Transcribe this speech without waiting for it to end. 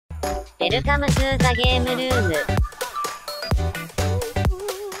Welcome to the game room.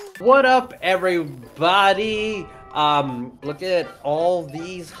 What up, everybody? Look at all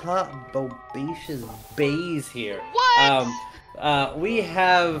these hot bobacious bays here. We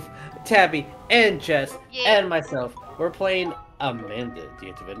have Tabby and Jess and myself. We're playing Amanda the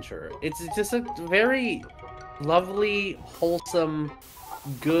Adventurer. It's just a very lovely, wholesome,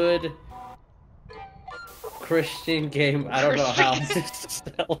 good Christian game. I don't know how to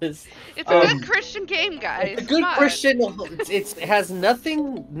spell this. It's a good Christian game, guys. It's a good Christian. It has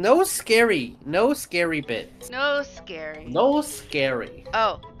nothing, no scary bits. No scary. No scary.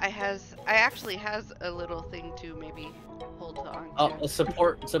 Oh, I actually has a little thing to maybe hold on. Oh, a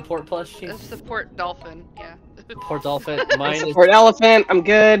support plushie. A support dolphin, yeah. Support dolphin. Mine is support elephant. I'm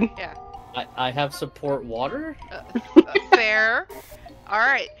good. Yeah. I have support water. Fair. All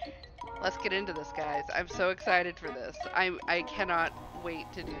right. Let's get into this, guys. I'm so excited for this. I cannot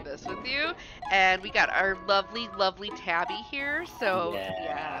wait to do this with you. And we got our lovely Tabby here. So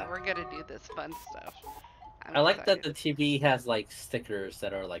yeah we're gonna do this fun stuff. I like that the TV has like stickers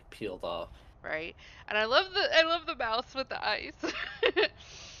that are like peeled off. Right. And I love the mouse with the eyes.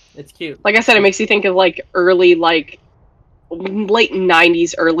 It's cute. Like I said, it makes you think of like early, like late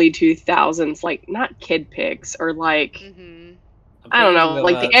 90s, early 2000s, like not kid pics or like I don't know,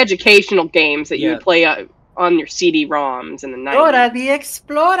 like the educational games that you would play on your CD-ROMs in the 90s. Dora the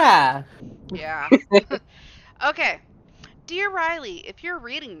Explorer! Yeah. Okay. Dear Riley, if you're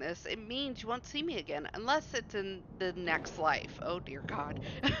reading this, it means you won't see me again, unless it's in the next life. Oh, dear God.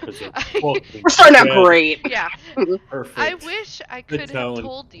 We're starting out great. Yeah. Perfect. I wish I could have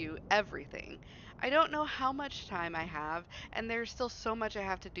told you everything. I don't know how much time I have, and there's still so much I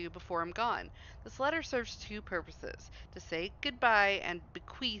have to do before I'm gone. This letter serves two purposes: to say goodbye and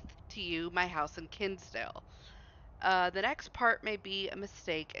bequeath to you my house in Kinsdale. The next part may be a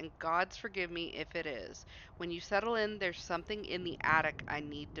mistake, and God's forgive me if it is. When you settle in, there's something in the attic I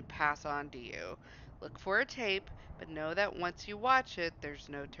need to pass on to you. Look for a tape, but know that once you watch it, there's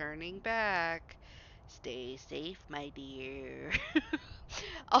no turning back. Stay safe, my dear.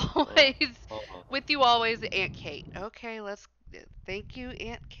 Always, with you always, Aunt Kate. Okay, thank you,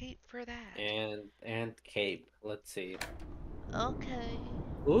 Aunt Kate, for that. And Aunt Kate, let's see. Okay.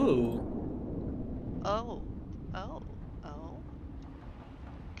 Ooh. Oh.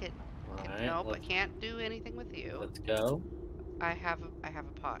 Alright, nope, I can't do anything with you. Let's go. I have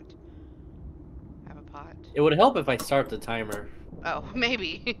a pot. It would help if I start the timer. Oh,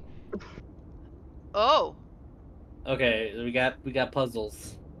 maybe. Oh. Okay, we got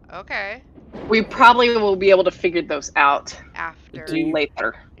puzzles. Okay. We probably will be able to figure those out after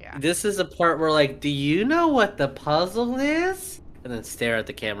later. Yeah. This is a part where like, do you know what the puzzle is? And then stare at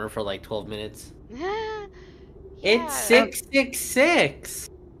the camera for like 12 minutes. It's 666.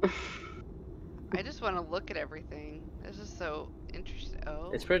 I just want to look at everything. This is so interesting.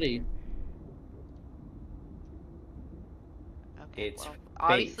 Oh. It's pretty. Okay. It's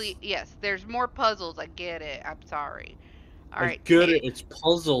obviously, yes. There's more puzzles. I get it. I'm sorry. All right. Good. It's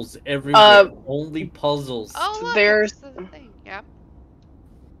puzzles everywhere. Only puzzles. Oh, look, there's the thing. Yeah.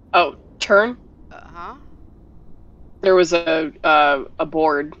 Oh, turn. There was a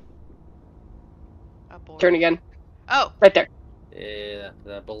board. A board. Turn again. Oh. Right there. Yeah,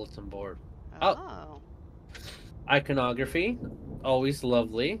 that bulletin board. Oh. Iconography, always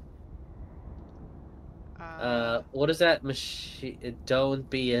lovely. What is that? Don't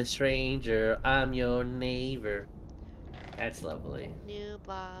be a stranger. I'm your neighbor. That's lovely. New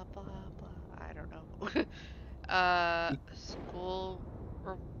blah blah blah. I don't know. School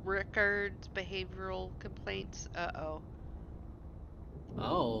records, behavioral complaints.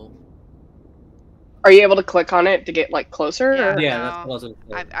 Oh. Are you able to click on it to get like closer? Yeah, yeah, no. that's puzzle.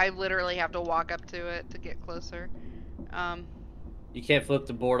 I literally have to walk up to it to get closer. You can't flip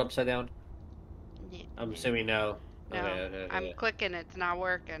the board upside down? Yeah. I'm assuming no. No, okay. I'm clicking, it's not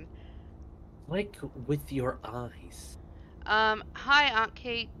working. Like with your eyes. Hi Aunt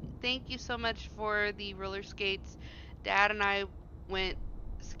Kate. Thank you so much for the roller skates. Dad and I went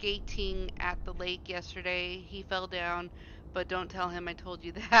skating at the lake yesterday. He fell down, but don't tell him I told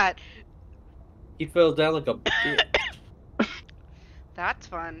you that. He fell down like a bitch. That's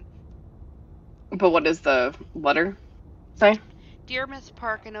fun. But what does the letter say? Dear Miss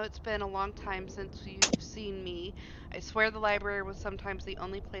Park, I know it's been a long time since you've seen me. I swear the library was sometimes the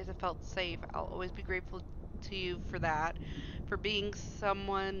only place I felt safe. I'll always be grateful to you for that. For being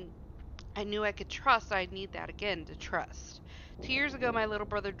someone I knew I could trust. I need that again, to trust. 2 years ago, my little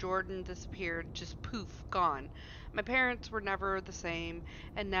brother Jordan disappeared. Just poof, gone. My parents were never the same,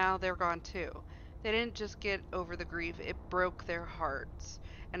 and now they're gone too. They didn't just get over the grief, it broke their hearts.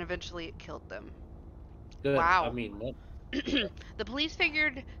 and eventually it killed them. Good. Wow. I mean, what? The police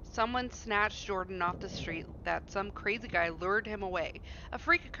figured someone snatched Jordan off the street, that some crazy guy lured him away. A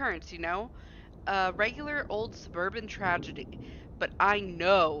freak occurrence, you know? A regular old suburban tragedy. But I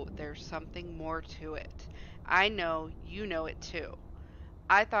know there's something more to it. I know you know it too.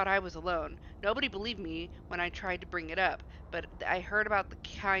 I thought I was alone. Nobody believed me when I tried to bring it up, but I heard about the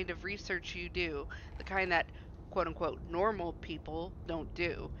kind of research you do, the kind that quote-unquote normal people don't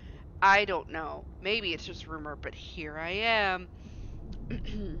do. I don't know. Maybe it's just rumor, but here I am.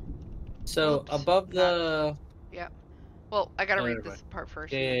 So, Oops, above the... Yeah. Well, I gotta Oh, read never this mind. part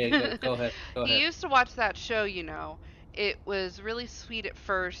first. Yeah, go ahead. Go You ahead. used to watch that show, you know. It was really sweet at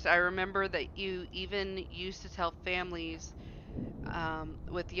first. I remember that you even used to tell families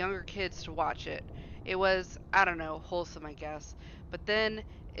with younger kids to watch it. It was, I don't know, wholesome, I guess. But then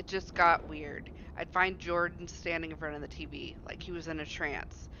it just got weird. I'd find Jordan standing in front of the TV, like he was in a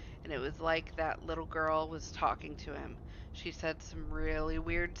trance. And it was like that little girl was talking to him. She said some really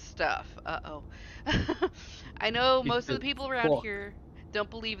weird stuff. Uh-oh. I know most of the people around here don't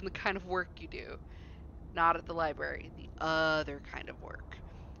believe in the kind of work you do. Not at the library. The other kind of work.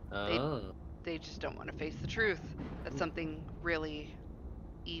 Oh. They just don't want to face the truth that something really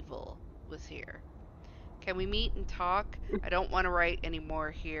evil was here. Can we meet and talk? I don't want to write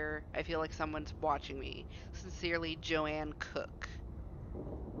anymore here. I feel like someone's watching me. Sincerely, Joanne Cook.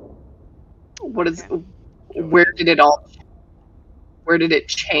 What is... Okay. Where did it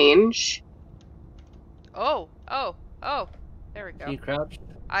change? Oh. There we go. You crouched?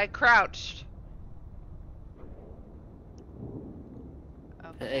 I crouched.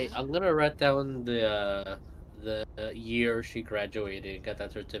 Okay. Hey, I'm gonna write down the year she graduated and got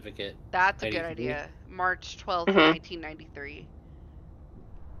that certificate. That's a good idea. March 12th, 1993.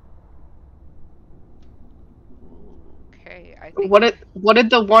 Okay, I think... What did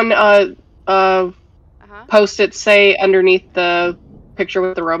the one post-it say underneath the picture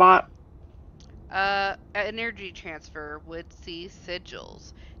with the robot? Energy transfer would see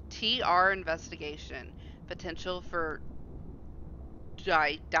sigils. TR investigation. Potential for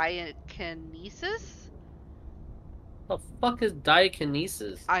diakinesis? The fuck is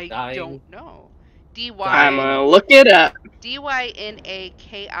diakinesis? I don't know. I'm gonna look it up. DYNAKINESIS.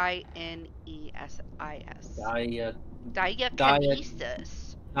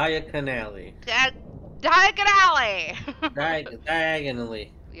 Diakinesis. Diagonally. Diagonally.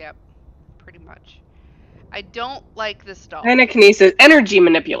 Diagonally. Yep, pretty much. I don't like this doll. Diakinesis, energy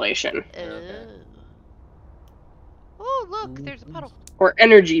manipulation. Okay. Oh, look, there's a puddle. Or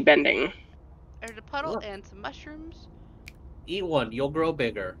energy bending. There's a puddle and some mushrooms. Eat one, you'll grow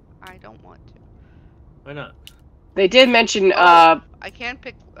bigger. I don't want to. Why not? They did mention, I can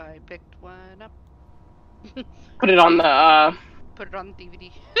pick... I picked one up. Put it on the, Put it on the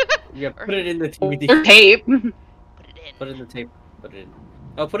DVD. Yeah, put it in the DVD. Tape. Put it in. Put it in the tape. Put it in.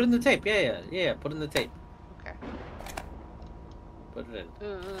 Oh, put it in the tape. Yeah. Put it in the tape. Okay. Put it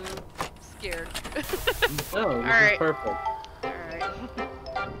in. Scared. No, this Alright. is perfect. Alright.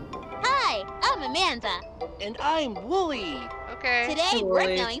 Hi, I'm Amanda. And I'm Wooly. Okay. Today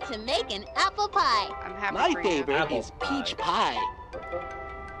we're going to make an apple pie. I'm happy My for you. favorite Apple is peach pie.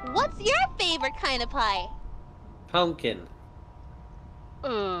 What's your favorite kind of pie? Pumpkin.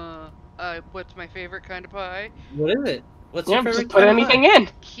 What's my favorite kind of pie? What is it? What's your favorite just put anything in.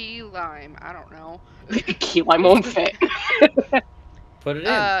 Key lime. I don't know. Key lime won't fit. Put it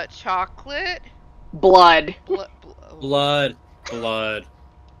in. Chocolate. Blood. Blood.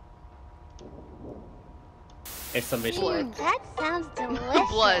 Exclamation. That sounds delicious.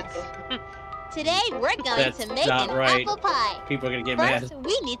 Bloods. Today we're going That's to make not an right. apple pie. People are gonna get First, mad.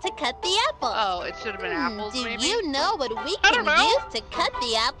 we need to cut the apples. Oh, it should have been apples, Do maybe? you know what we I can don't know. use to cut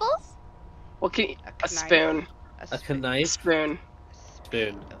the apples? Well, can you, a knife. spoon. A knife? Spoon.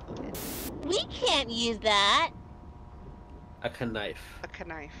 Spoon. We can't use that. A knife. A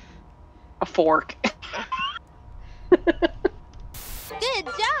knife. A fork. Good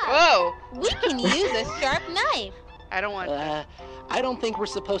job. Whoa! We can use a sharp knife. I don't want that. I don't think we're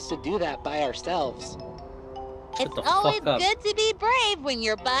supposed to do that by ourselves. It's the always fuck up. good to be brave when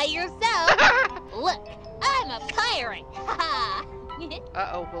you're by yourself. Look, I'm a pirate.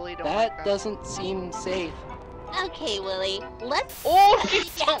 Uh-oh, Willie, don't like That that. doesn't seem safe. Okay, Willie, let's... Oh, you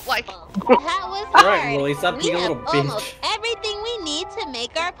don't like it. That was hard. Alright, Willie, stop We being a have little almost bitch. everything we need to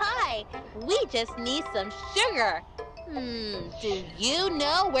make our pie. We just need some sugar. Do you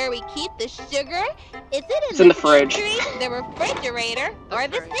know where we keep the sugar? Is it It's in the fridge. pantry, the refrigerator, or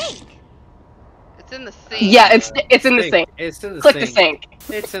the fridge. sink? It's in the sink. Yeah, it's in the sink. It's in the Click sink. the sink.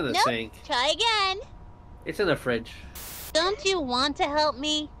 It's in the Nope. sink. Try again. It's in the fridge. Don't you want to help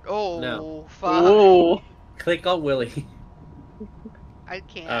me? Oh, No. fuck. Ooh. Click on Willie. I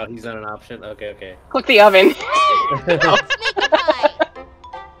can't. Oh, he's not an option? Okay. Click the oven. Let's make a pie.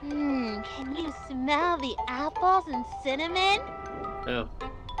 Can you smell the apples and cinnamon? No.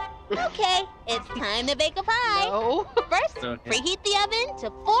 Okay, it's time to bake a pie. No. First, Okay. preheat the oven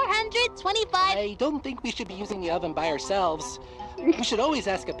to 425. I don't think we should be using the oven by ourselves. We should always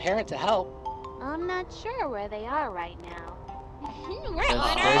ask a parent to help. I'm not sure where they are right now. We're They're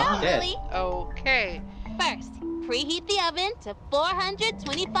on our own, dead. Willie. Okay. First, preheat the oven to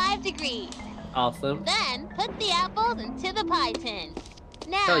 425 degrees. Awesome. Then, put the apples into the pie tin.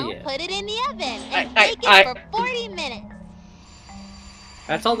 Now, Oh, yeah. put it in the oven and I- bake it I- for 40 minutes.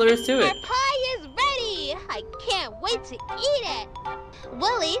 That's all there is to Our it. pie is ready! I can't wait to eat it!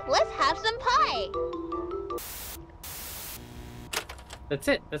 Willie, let's have some pie! That's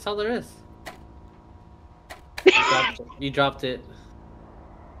it. That's all there is. You dropped it.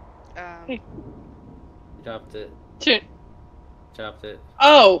 You dropped it. Shit. Dropped it.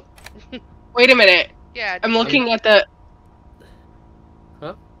 Oh! Wait a minute. Yeah. I'm looking at the...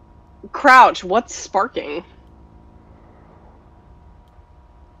 Huh? Crouch, what's sparking?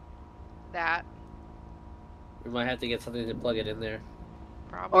 That. We might have to get something to plug it in there.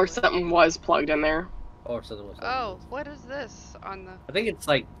 Probably. Or something was plugged in there. Or something was. Oh, what is this on the... I think it's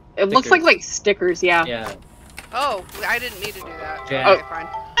like. It looks Stickers. like stickers, yeah. Yeah. Oh, I didn't need to do that. Yeah. Okay, fine.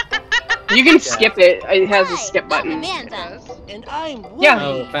 You can skip it. It has a Hi, skip I'm button. It Amanda. does. And I'm Willie. Yeah.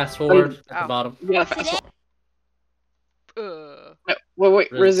 Oh, fast forward at Oh. the bottom. Yeah, fast Today, Wait,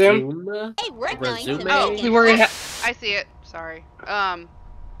 resume. we're going to Resume. Oh, make We it. were gonna I see it. Sorry. Apples.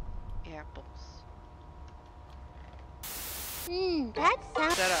 That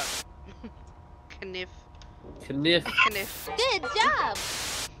sounds Set up. Kniff. Kniff. Kniff. good job!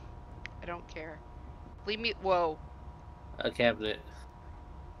 I don't care. Leave me. Whoa. A cabinet.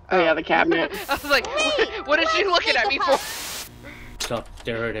 Oh yeah, the cabinet. I was like, Wait, what is she let's looking make at a me pie. for? Stop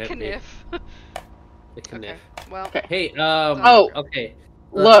staring at me. Kniff. The Okay. kniff. Well. Okay. Hey, Oh. okay.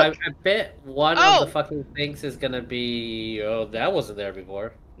 Look. I bet one Oh. of the fucking things is gonna be. Oh, that wasn't there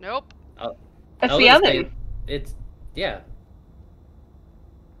before. Nope. That's I was the gonna oven. say, it's yeah.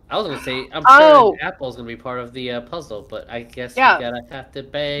 I was gonna say I'm Oh. sure apple's gonna be part of the puzzle, but I guess Yeah. you gotta have to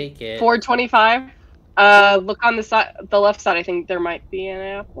bake it. 425. Look on the side, the left side. I think there might be an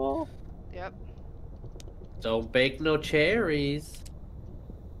apple. Yep. Don't bake no cherries.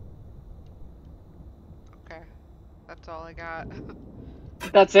 Okay. That's all I got.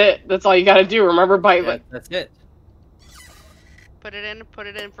 That's it. That's all you gotta do. Remember, bite. Yeah, that's it. Put it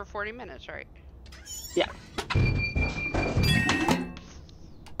in for 40 minutes, right?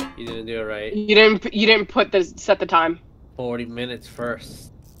 You didn't do it right. You didn't put the set the time. 40 minutes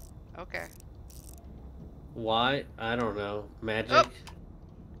first. Okay. Why? I don't know. Magic? Oh.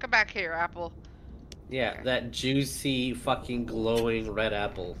 Come back here, Apple. Yeah, Okay. that juicy, fucking glowing red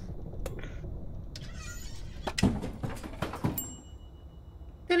apple.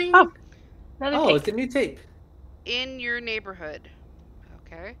 Oh, another Oh, tape. it's a new tape. In your neighborhood.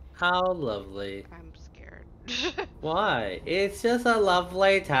 Okay. How lovely. I'm scared. Why? It's just a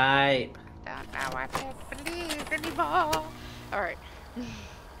lovely type. Don't know what to believe anymore. Alright.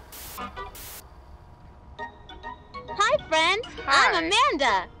 Hi, friends! Hi. I'm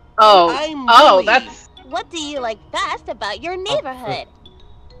Amanda! I'm Oh, Willie. that's What do you like best about your neighborhood?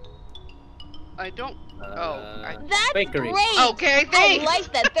 I don't. Uh, That's Bakery. great! Okay, I thanks.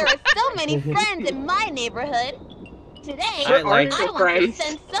 like that there are so many friends in my neighborhood. Today, I like I your want friends. to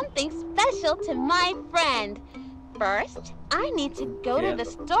send something special to my friend. First, I need to go Yeah. to the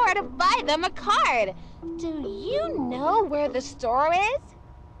store to buy them a card. Do you know where the store is?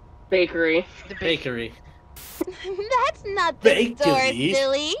 bakery. The Bakery. That's not the store, Bakery?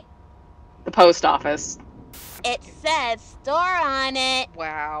 silly. The post office. It says store on it.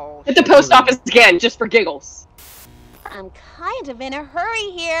 Wow. Hit the post office again, just for giggles. I'm kind of in a hurry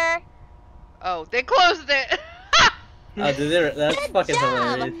here. Oh, they closed it. Oh, that's Good fucking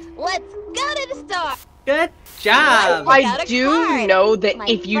job. hilarious. Let's go to the store. Good job! What? I Without a do card. know that My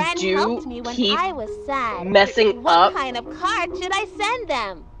if you friend do helped me when keep I was sad. messing What up, kind of card should I send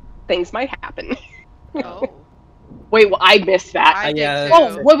them? things might happen. Oh. Wait, well, I missed that. I did yeah,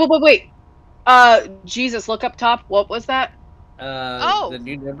 too. Oh, wait. Jesus, look up top. What was that? Oh. The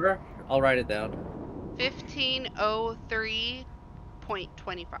new number? I'll write it down. 1503.25.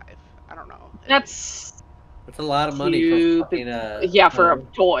 I don't know. That's That's a lot of money Cute. for fucking, yeah, for a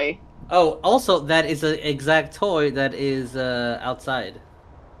toy. Oh, also, that is an exact toy that is outside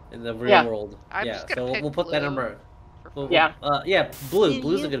in the real Yeah. world. I'm yeah, just gonna so pick we'll put that blue. number. For Well, yeah. Yeah, blue.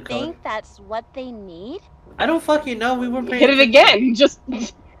 Blue's a good color. Do you think that's what they need? I don't fucking know. We weren't paying Hit it attention. again. Just.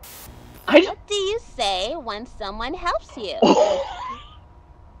 What do you say when someone helps you? I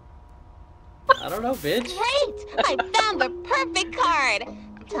don't know, bitch. Great! I found the perfect card!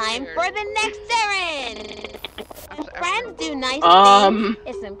 Time for the next errand! When friends do nice things,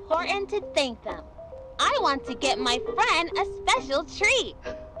 it's important to thank them. I want to get my friend a special treat.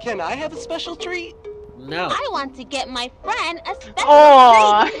 Can I have a special treat? No. I want to get my friend a special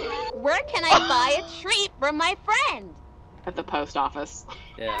treat. Where can I buy a treat for my friend? At the post office.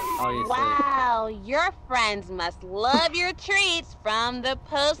 Yeah, obviously. Wow, your friends must love your treats from the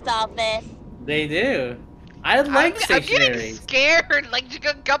post office. They do. I like stationery. I'm getting scared. Like, you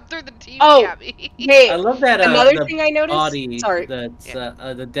could come through the TV at me. Hey, I love that. Another thing I noticed. Body, Sorry.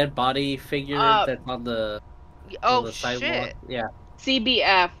 The dead body figure that's on the sidewalk. Shit. Yeah.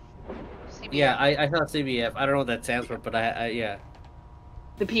 CBF. Yeah, I thought CBF. I don't know what that stands for, but yeah.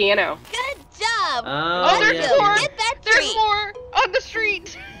 The piano. Good job. Oh, there's yeah. more. Get that There's treat. more on the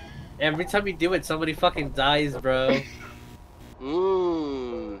street. Every time you do it, somebody fucking dies, bro.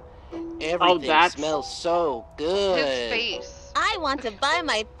 Mmm. Everything smells so good. His face. I want to buy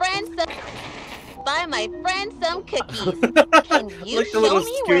my friend some cookies. Can you Look, the show little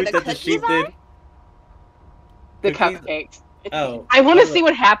me where scoot the that the cookies sheep are? did. The Cookies? cupcakes. Oh. I want to see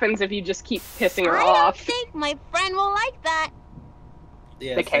what happens if you just keep pissing her I off. don't think my friend will like that.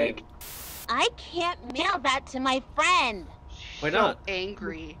 Yeah, The same. cake. I can't mail that to my friend. Why not? So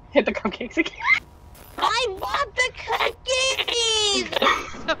angry. Hit the cupcakes again. I want the cookies!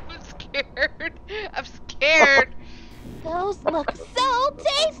 I'm scared. I'm scared. Those look so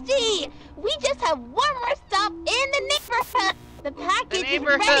tasty! We just have one more stop in the neighborhood. The package is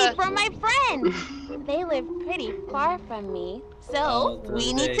ready for my friend. They live pretty far from me, so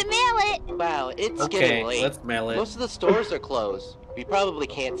we need to mail it. Wow, it's Okay, getting late. let's mail it. Most of the stores are closed. We probably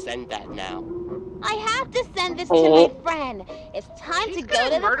can't send that now. I have to send this to my friend. It's time She's to go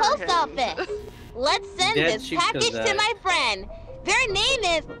to the gonna post murder him. office. Let's send Dead this sheep to package to that. my friend. Their name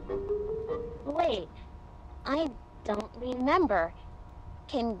is... Wait, I don't remember.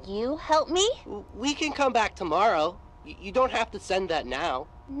 Can you help me? We can come back tomorrow. You don't have to send that now.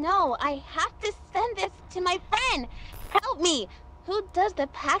 No, I have to send this to my friend. Help me. Who does the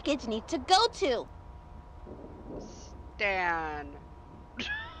package need to go to? Stan.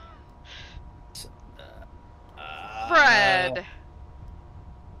 Fred.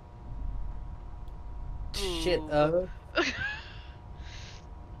 Shit.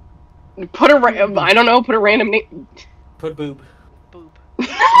 Put I don't know. Put a random name. Put boob. Boob.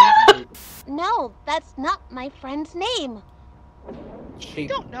 No, that's not my friend's name. I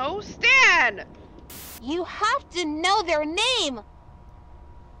don't know. Stan. You have to know their name.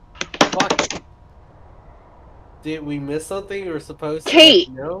 Fuck. Did we miss something we were supposed to?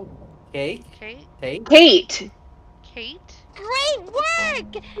 Kate. No. Cake. Kate. Kate. Kate. Kate. Great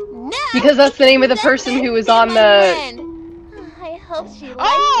work! Now Because that's the name of the send person this who was to on my the. friend. I hope she likes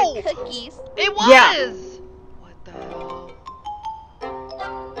Oh! the cookies. It was. Yeah. What the hell?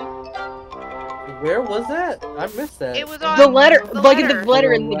 Where was that? I missed that. It was on The letter, the like in letter. the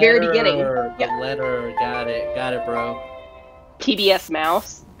letter in the very letter, beginning. The Yeah. letter. Got it, bro. PBS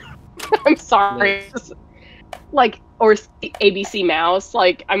Mouse. I'm sorry. Like, or ABC Mouse.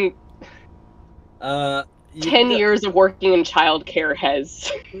 Like, I'm 10 years of working in childcare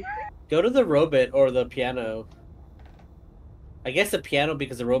has. Go to the robot or the piano. I guess the piano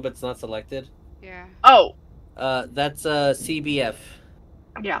because the robot's not selected. Yeah. Oh. That's CBF.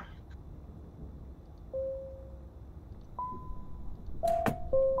 Yeah.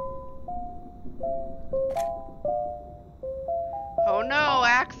 Oh no,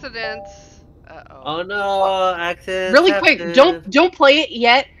 accidents. Uh-oh. Oh no, accident. Really quick, don't play it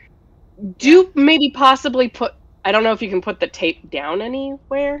yet. Do maybe possibly put. I don't know if you can put the tape down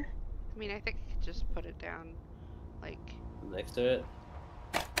anywhere. I mean, I think I could just put it down, like next to it.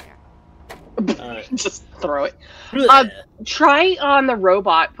 Yeah. Alright. Just throw it. Try on the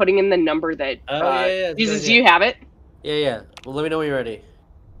robot putting in the number that yeah. uses. Do you have it? Yeah. Well, let me know when you're ready.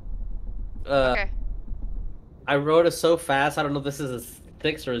 Okay. I wrote it so fast. I don't know if this is a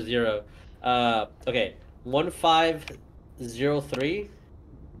 6 or a 0. Okay. 1503.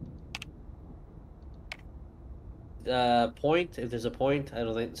 Point. If there's a point, I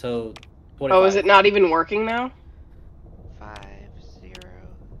don't think so. 25. Oh, is it not even working now?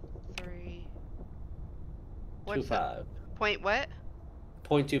 503. 25. Point what?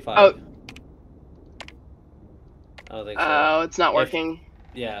 0.25. Oh. I don't think so. Oh, it's not working.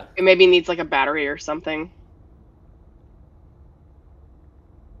 Yeah. It maybe needs like a battery or something.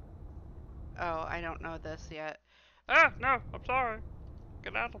 Oh, I don't know this yet. Ah, no, I'm sorry.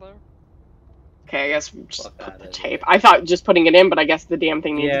 Get out of there. Okay, I guess we'll just put the tape. I thought just putting it in, but I guess the damn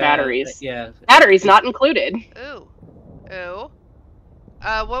thing needs batteries. Yeah. Batteries not included. Ooh. Ooh.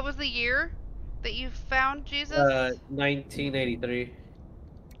 What was the year that you found Jesus? 1983.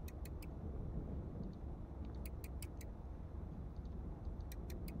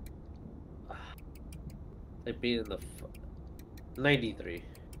 They'd be in the 93.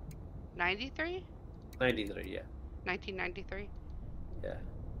 93? 93, yeah. 1993? Yeah.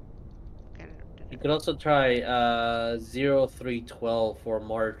 You could also try 0312 for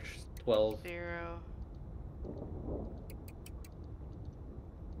March 12. 0.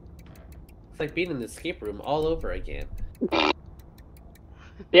 It's like being in the escape room all over again.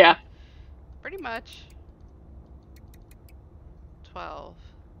 Yeah. Pretty much. 12.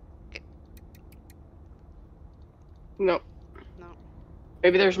 Okay. No. No.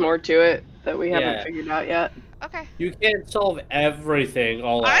 Maybe there's more to it that we haven't figured out yet. Okay. You can't solve everything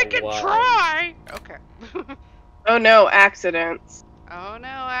all at once. I can try! Okay. Oh no, accidents. Oh no,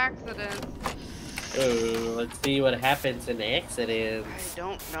 accidents. Oh, let's see what happens in accidents. I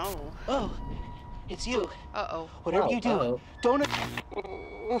don't know. Oh, it's you. Uh-oh. Whatever you do, don't...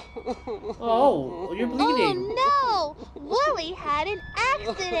 Oh, you're bleeding. Oh no! Wooly had an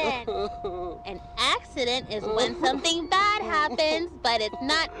accident! An accident is when something bad happens, but it's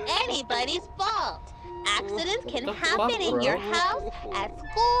not anybody's fault. Accidents can happen in your house, at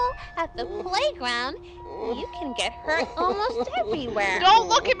school, at the playground. You can get hurt almost everywhere. Don't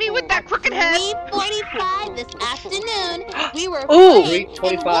look at me with that crooked head! 3:45 this afternoon, we were playing and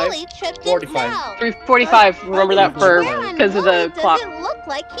Wooly tripped and fell. 3:45. Remember that for because of the clock. Does it look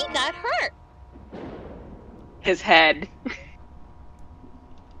like he got hurt? His head.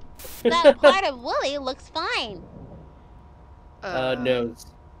 That part of Wooly looks fine. Nose.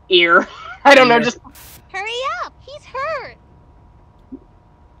 Ear. I don't know, just... Hurry up! He's hurt!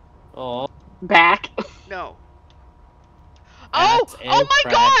 Oh. Back. No. Oh my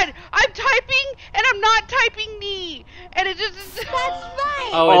god! I'm typing and I'm not typing knee! And it just... That's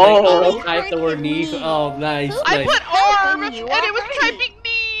right! Oh, and type the word knee. Oh, nice. I put arm and it was typing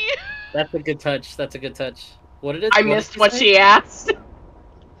knee! That's a good touch. That's a good touch. What did it? I missed what she asked.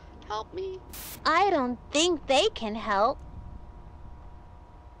 Help me. I don't think they can help.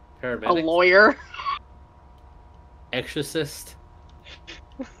 Paramedic. A lawyer. Exorcist.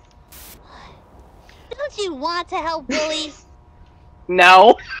 Don't you want to help Wooly?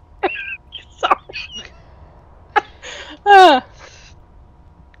 No. Sorry. I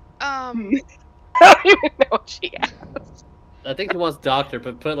don't even know what she asked. I think he wants doctor,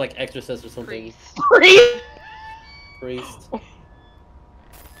 but put like exorcist or something. Priest. Priest.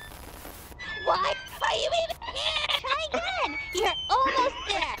 Why are you even here? Try again! You're almost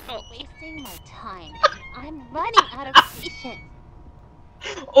there! You're wasting my time. I'm running out of patience.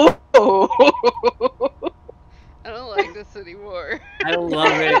 Oh! I don't like this anymore. I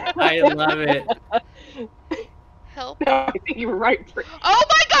love it. I love it. Help. No, I think you were right. Oh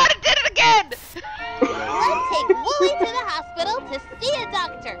my god, it did it again! Let's take Wooly to the hospital to see a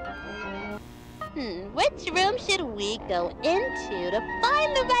doctor. Which room should we go into to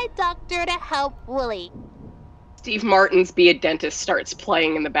find the right doctor to help Wooly? Steve Martin's Be a Dentist starts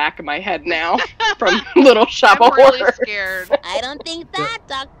playing in the back of my head now from Little Shop of I'm really Horrors. Scared. I don't think that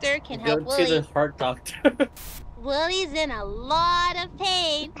doctor can help Go Wooly. to the heart doctor. Wooly's in a lot of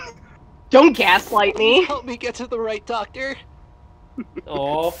pain. Don't gaslight me. Help me get to the right doctor.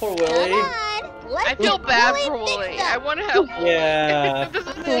 Oh, poor Come Willie. on, let's I feel get bad Wooly for fixed Wooly. up. I want to help Wooly. Yeah. This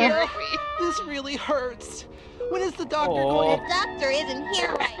is therapy. This really hurts. When is the doctor The going? doctor isn't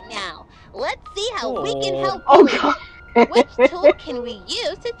here right now. Let's see how we can help Oh, Wooly. God. Which tool can we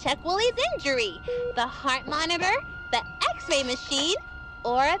use to check Wooly's injury? The heart monitor, the x-ray machine,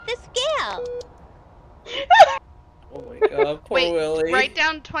 or the scale? Oh my god, poor Wait, Willie. write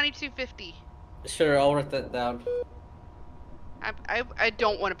down 2250. Sure, I'll write that down. I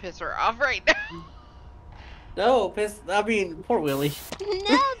don't want to piss her off right now. No, poor Willie.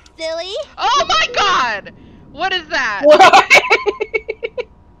 No, silly. Oh my god! What is that? What?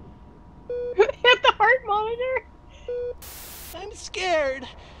 Hit the heart monitor? I'm scared.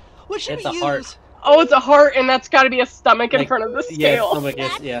 What should It's we a use? heart. Oh, it's a heart, and that's got to be a stomach in front of the Yeah, scale. stomach is,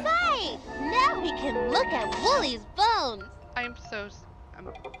 That's yeah. right. Now we can look at Wooly's bones. I'm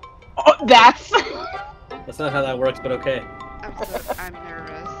Oh, that's... That's not how that works, but okay. I'm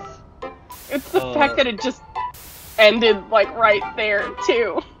nervous. It's the fact that it just ended, like, right there,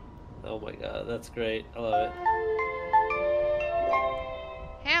 too. Oh my god, that's great. I love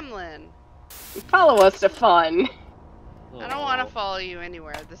it. Hamlin. Follow us to fun. I don't want to follow you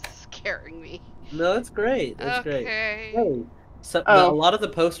anywhere. This is scaring me. No, it's great. It's okay. great. Hey, so, a lot of the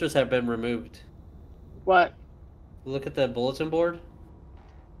posters have been removed. What? Look at the bulletin board.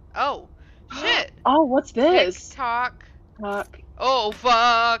 Oh, shit. Oh, what's this? TikTok. Fuck. Oh,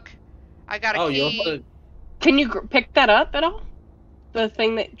 fuck. I got a key. Can you pick that up at all? The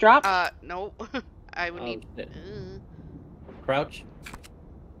thing that dropped? Nope. I would need... Crouch.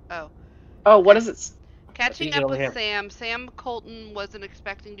 Oh, what is it? Catching up with Sam. Sam Colton wasn't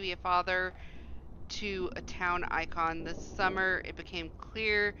expecting to be a father to a town icon. This summer, it became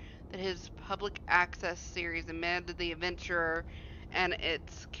clear that his public access series, Amanda the Adventurer, and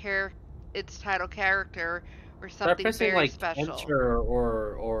its title character were something very like special. Enter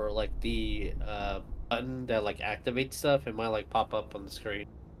or like the button that like activates stuff, it might like pop up on the screen.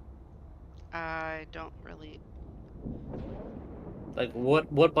 I don't really. Like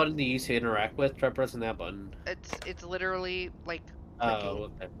what button do you use to interact with? Try pressing that button. It's literally like. Oh,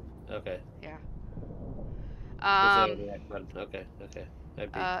 okay. Yeah. Okay.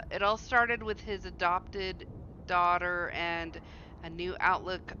 It all started with his adopted daughter and a new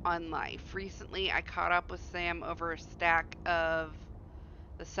outlook on life. Recently, I caught up with Sam over a stack of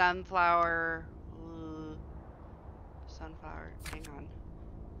the Sunflower. Hang on.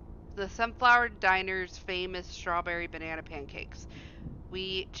 The Sunflower Diner's famous strawberry banana pancakes.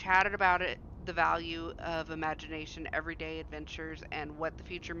 We chatted about it, the value of imagination, everyday adventures, and what the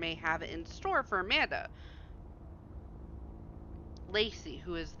future may have in store for Amanda. Lacey,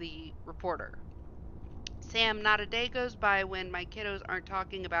 who is the reporter. Sam, not a day goes by when my kiddos aren't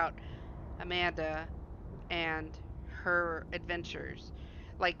talking about Amanda and her adventures.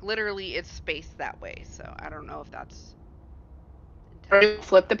 Like, literally, it's spaced that way, so I don't know if that's... Are you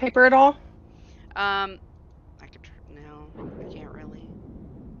flip the paper at all? I could... No, I can't really.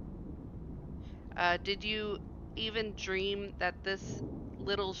 Did you even dream that this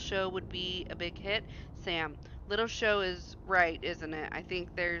little show would be a big hit? Sam, little show is right, isn't it? I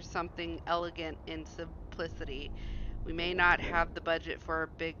think there's something elegant in simplicity. We may not have the budget for a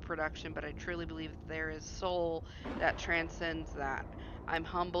big production, but I truly believe that there is soul that transcends that. I'm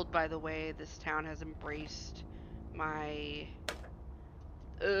humbled by the way this town has embraced my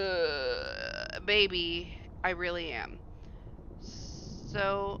baby. I really am.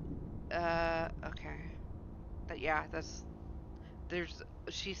 So, okay.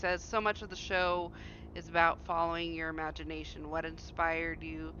 She says, so much of the show is about following your imagination. What inspired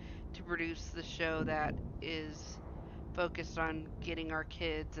you to produce the show that is focused on getting our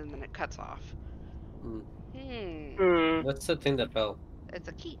kids? And then it cuts off. What's the thing that fell? It's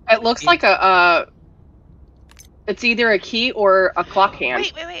a key. It looks like it's either a key or a clock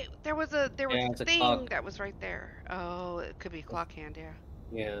hand. Wait. There was a thing that was right there. Oh, it could be a clock hand, yeah.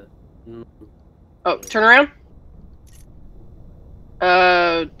 Yeah. Oh, turn around.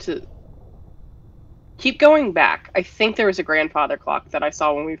 To keep going back. I think there was a grandfather clock that I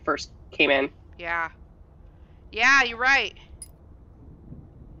saw when we first came in. Yeah, you're right.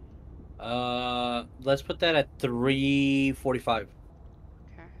 Let's put that at 3:45.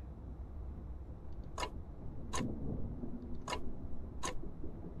 Okay.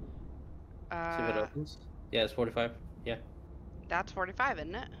 See if it opens. Yeah, it's 45. Yeah. That's 45,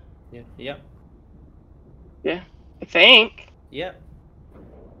 isn't it? Yeah. Yep. Yeah, I think. Yep.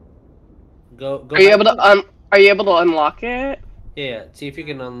 Go. Are you able to unlock it? Yeah. See if you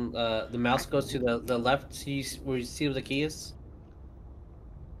can the mouse goes to the left. See where you see where the key is.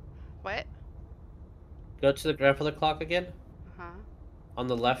 What? Go to the grandfather clock again. On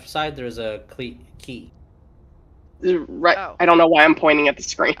the left side, there's a key. Right. Oh. I don't know why I'm pointing at the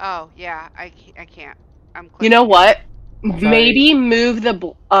screen. Oh yeah, I can't. I'm clicking. You know what? Maybe move the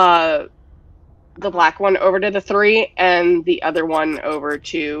black one over to the 3 and the other one over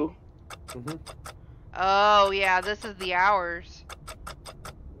to. Oh yeah, this is the hours.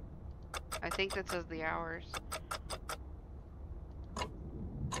 I think this is the hours. I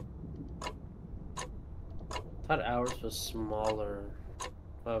thought hours was smaller,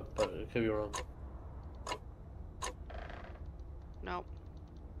 but it could be wrong. Nope.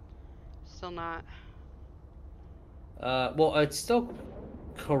 Still not. Well, it's still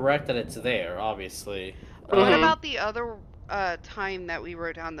correct that it's there, obviously. What about the other time that we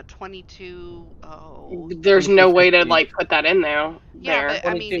wrote down, the 22? Oh. There's no way to like put that in there. Yeah, but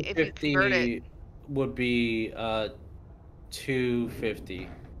I mean, if you convert it, would be 250.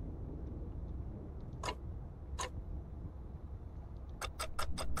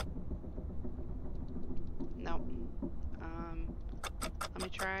 No. Let me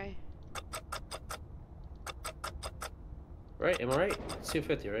try. Right, am I right? It's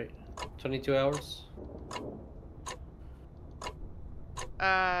 250, right? 22 hours?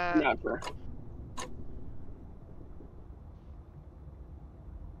 Never.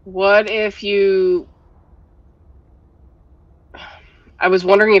 What if you... I was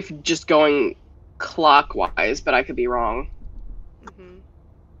wondering if just going clockwise, but I could be wrong. Mm-hmm.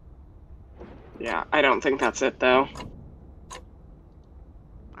 Yeah, I don't think that's it, though.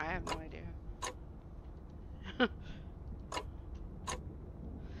 I have no idea.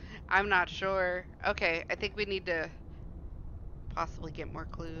 I'm not sure. Okay, I think we need to possibly get more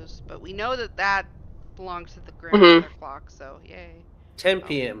clues, but we know that that belongs to the grandmother clock, so yay. 10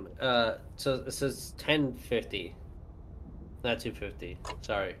 p.m. So it says 10:50, not 2:50.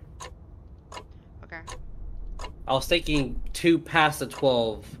 Sorry. Okay. I was thinking 2 past the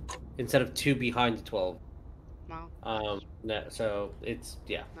 12 instead of 2 behind the 12. Well. No, so it's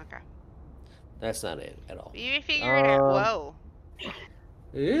yeah. Okay. That's not it at all. You figure it out. Whoa.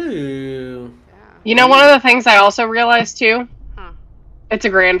 Ooh. Yeah. You know, one of the things I also realized too. Huh. It's a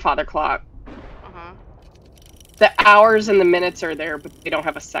grandfather clock. Uh-huh. The hours and the minutes are there, but they don't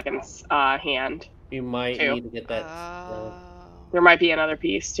have a seconds hand. You might need to get that. There might be another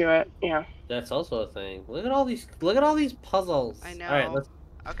piece to it. Yeah. That's also a thing. Look at all these. Look at all these puzzles. I know. All right, let's.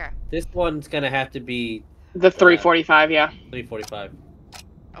 Okay. This one's gonna have to be the 3:45. Yeah. 3:45.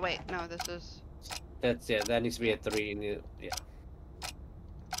 Oh wait, no, this is. That's That needs to be at 3. And yeah.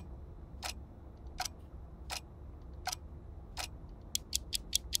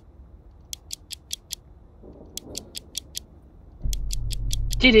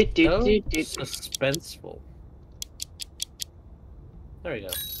 Suspenseful. There we go.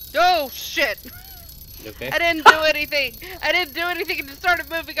 Oh shit! Okay. I didn't do anything. I didn't do anything and it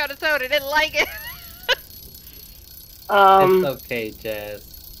started moving on its own. I didn't like it. It's okay, Jazz.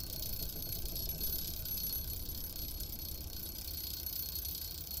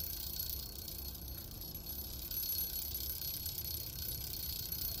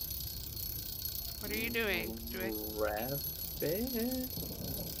 What are you doing? Grab it.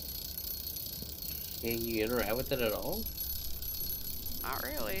 Can you interact with it at all? Not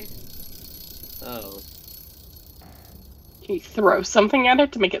really. Oh. Can you throw something at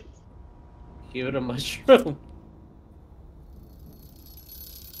it to make it... Give it a mushroom.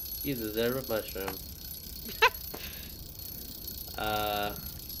 You deserve a mushroom. Okay.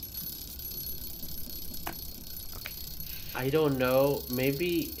 I don't know.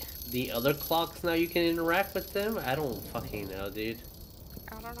 Maybe the other clocks now you can interact with them? I don't fucking know, dude.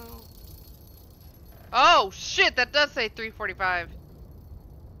 I don't know. Oh shit, that does say 3:45.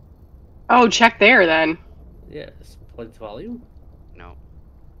 Oh, check there then. Yes, point volume? No.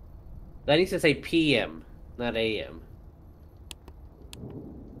 That needs to say PM, not AM.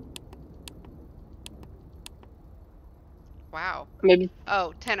 Wow. Maybe.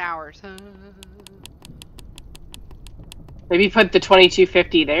 Oh, 10 hours. Maybe put the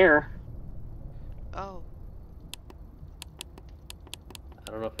 2250 there. Oh.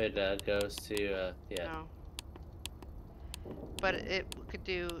 I don't know if it goes to, yeah. No. But it could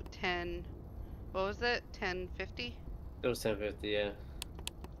do 10... What was it? 1050? It was 1050, yeah.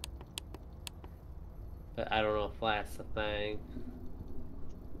 But I don't know if that's the thing.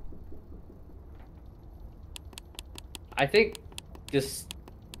 I think just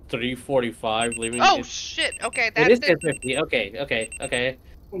 3:45 leaving. Oh shit! Okay, that's it is 1050. Okay.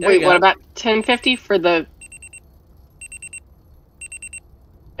 Wait, what about 1050 for the?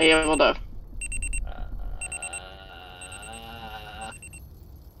 Are you able to?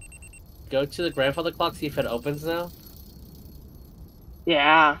 Go to the grandfather clock. See if it opens now.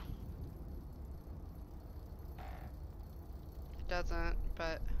 Yeah. It doesn't,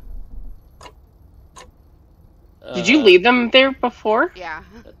 but. Did you leave them there before? Yeah.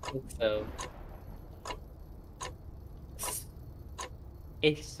 I think so.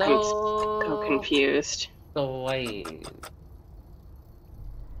 It's I'm so confused. Lame.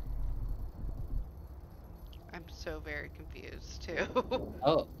 I'm so very confused too.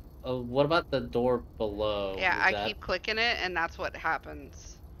 Oh, what about the door below? Yeah, I keep clicking it, and that's what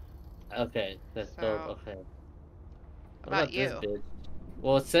happens. Okay, that's door. Okay. What about you? This bitch?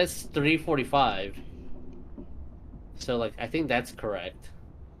 Well, it says 3:45. So, like, I think that's correct.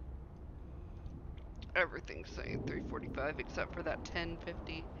 Everything's saying 3:45 except for that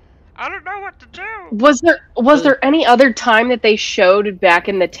 10:50. I don't know what to do. Was there any other time that they showed back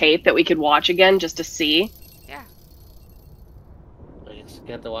in the tape that we could watch again just to see? Yeah. I guess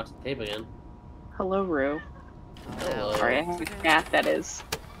you have to watch the tape again. Hello, Rue. Hello. Sorry, I have a cat that is.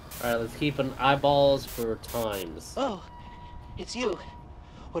 Alright, let's keep an eyeballs for times. Oh, it's you.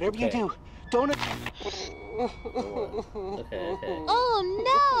 Whatever you do, don't... Okay. Oh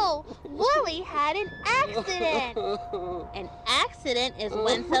no! Wooly had an accident! An accident is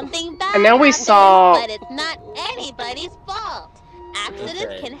when something bad I know we happens, saw... but it's not anybody's fault.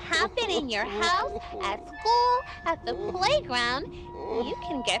 Accidents can happen in your house, at school, at the playground. You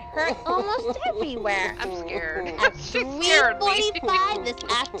can get hurt almost everywhere. I'm scared. At 3:45 this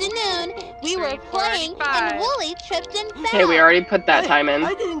afternoon, we were playing and Wooly tripped and fell. Hey, we already put that time in.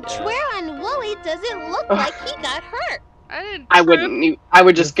 I didn't trip. Where on Wooly does it look like he got hurt? I didn't. I wouldn't. I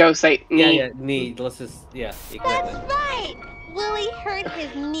would just go say knee. Yeah, knee. Let's just exactly. That's right. Willie hurt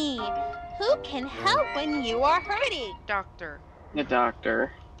his knee. Who can help when you are hurting? Doctor. The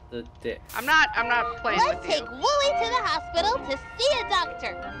doctor. The dick. I'm not playing Let's with you. take Wooly to the hospital to see a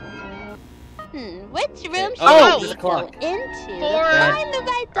doctor. Which room should Oh, we the go clock. into Four- to find the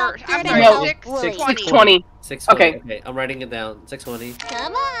right doctor I'm to sorry, help 6:20. Wooly? 6:20. 6:20. Okay. Okay, I'm writing it down. 6:20.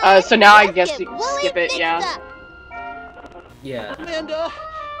 Come on. So now I let's guess get you can Wooly skip it, fixed yeah. up. Yeah. Amanda,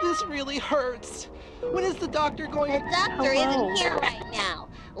 this really hurts. When is the doctor going The to... doctor Hello? isn't here right now.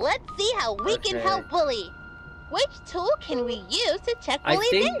 Let's see how we can Okay. help Wooly. Which tool can we use to check I Wooly's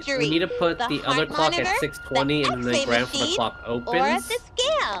think injury? we need to put the other heart clock at monitor, 6:20 and then the X-ray grandfather machine, clock or at opens. the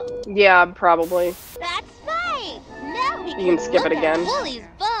scale. Yeah, probably. That's right. Now we You can can skip look it again. at Wooly's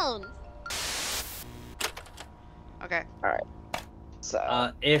bones. Okay.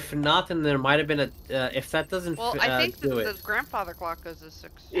 So. If not, then there might have been a. If that doesn't Well, I think do the it. grandfather clock goes to 6:20.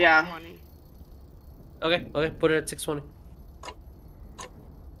 Yeah. Okay, put it at 6:20.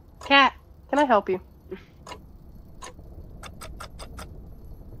 Cat, can I help you?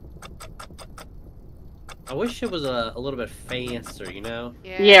 I wish it was a little bit faster, you know?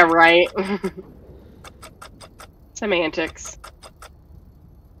 Yeah, right. Semantics.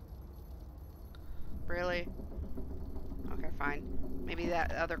 Really? Okay, fine. Maybe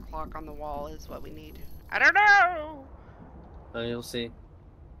that other clock on the wall is what we need. I don't know! You'll see.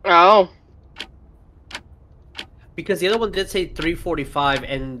 Oh. Because the other one did say 3:45,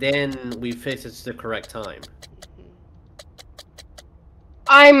 and then we fixed it to the correct time.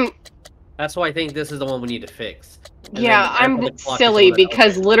 That's why I think this is the one we need to fix. And yeah, then I'm the clock is silly the one that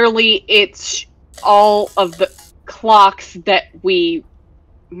because opens. literally it's all of the clocks that we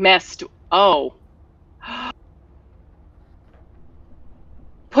messed. Oh.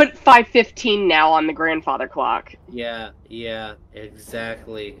 Put 5:15 now on the grandfather clock. Yeah,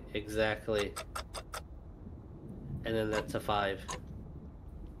 exactly. And then that's a 5.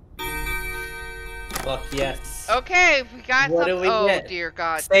 Fuck yes. Okay, we got What something. do we Oh, get? dear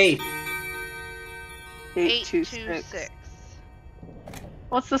God. Safe. 826.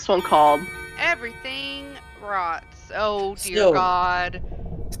 What's this one called? Everything rots. Oh, dear So- God.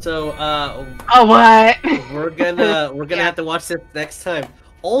 So, Oh, what? we're gonna Yeah. have to watch this next time.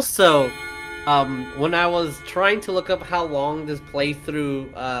 Also, when I was trying to look up how long this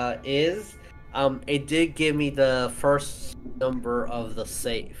playthrough is, it did give me the first number of the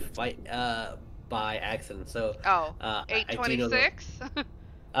safe by accident. So, Oh, I do know that- 826?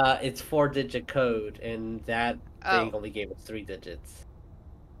 it's 4-digit code, and that thing Oh. only gave us 3 digits.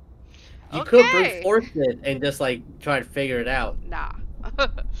 You could brute Okay. force it and just like try to figure it out, Nah.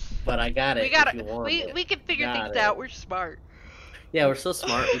 but I got it. we got if you it. want it. We can figure Got things it. out. We're smart. Yeah, we're so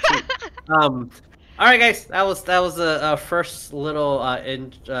smart. We cheat. All right, guys, that was a first little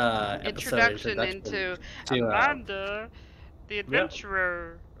episode Introduction into Amanda, the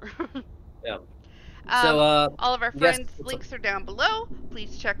adventurer. Yeah. So all of our yes, friends' links are down below.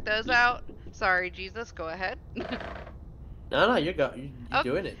 Please check those out. Sorry, Jesus, go ahead. no, you're Oh.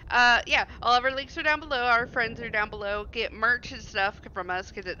 doing it. Yeah, all of our links are down below. Our friends are down below. Get merch and stuff from us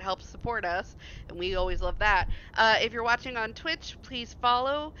because it helps support us, and we always love that. If you're watching on Twitch, please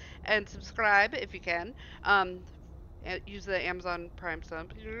follow and subscribe if you can. Use the Amazon Prime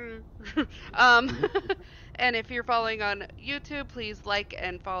sub. And if you're following on YouTube, please like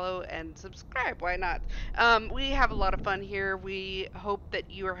and follow and subscribe. Why not? We have a lot of fun here. We hope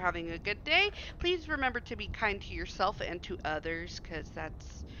that you are having a good day. Please remember to be kind to yourself and to others, because the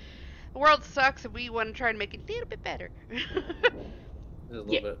world sucks and we want to try and make it a little bit better. A little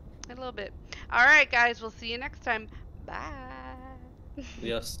bit. A little bit. All right, guys. We'll see you next time. Bye.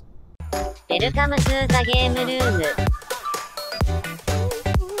 Yes. ウェルカムトゥーザゲームルーム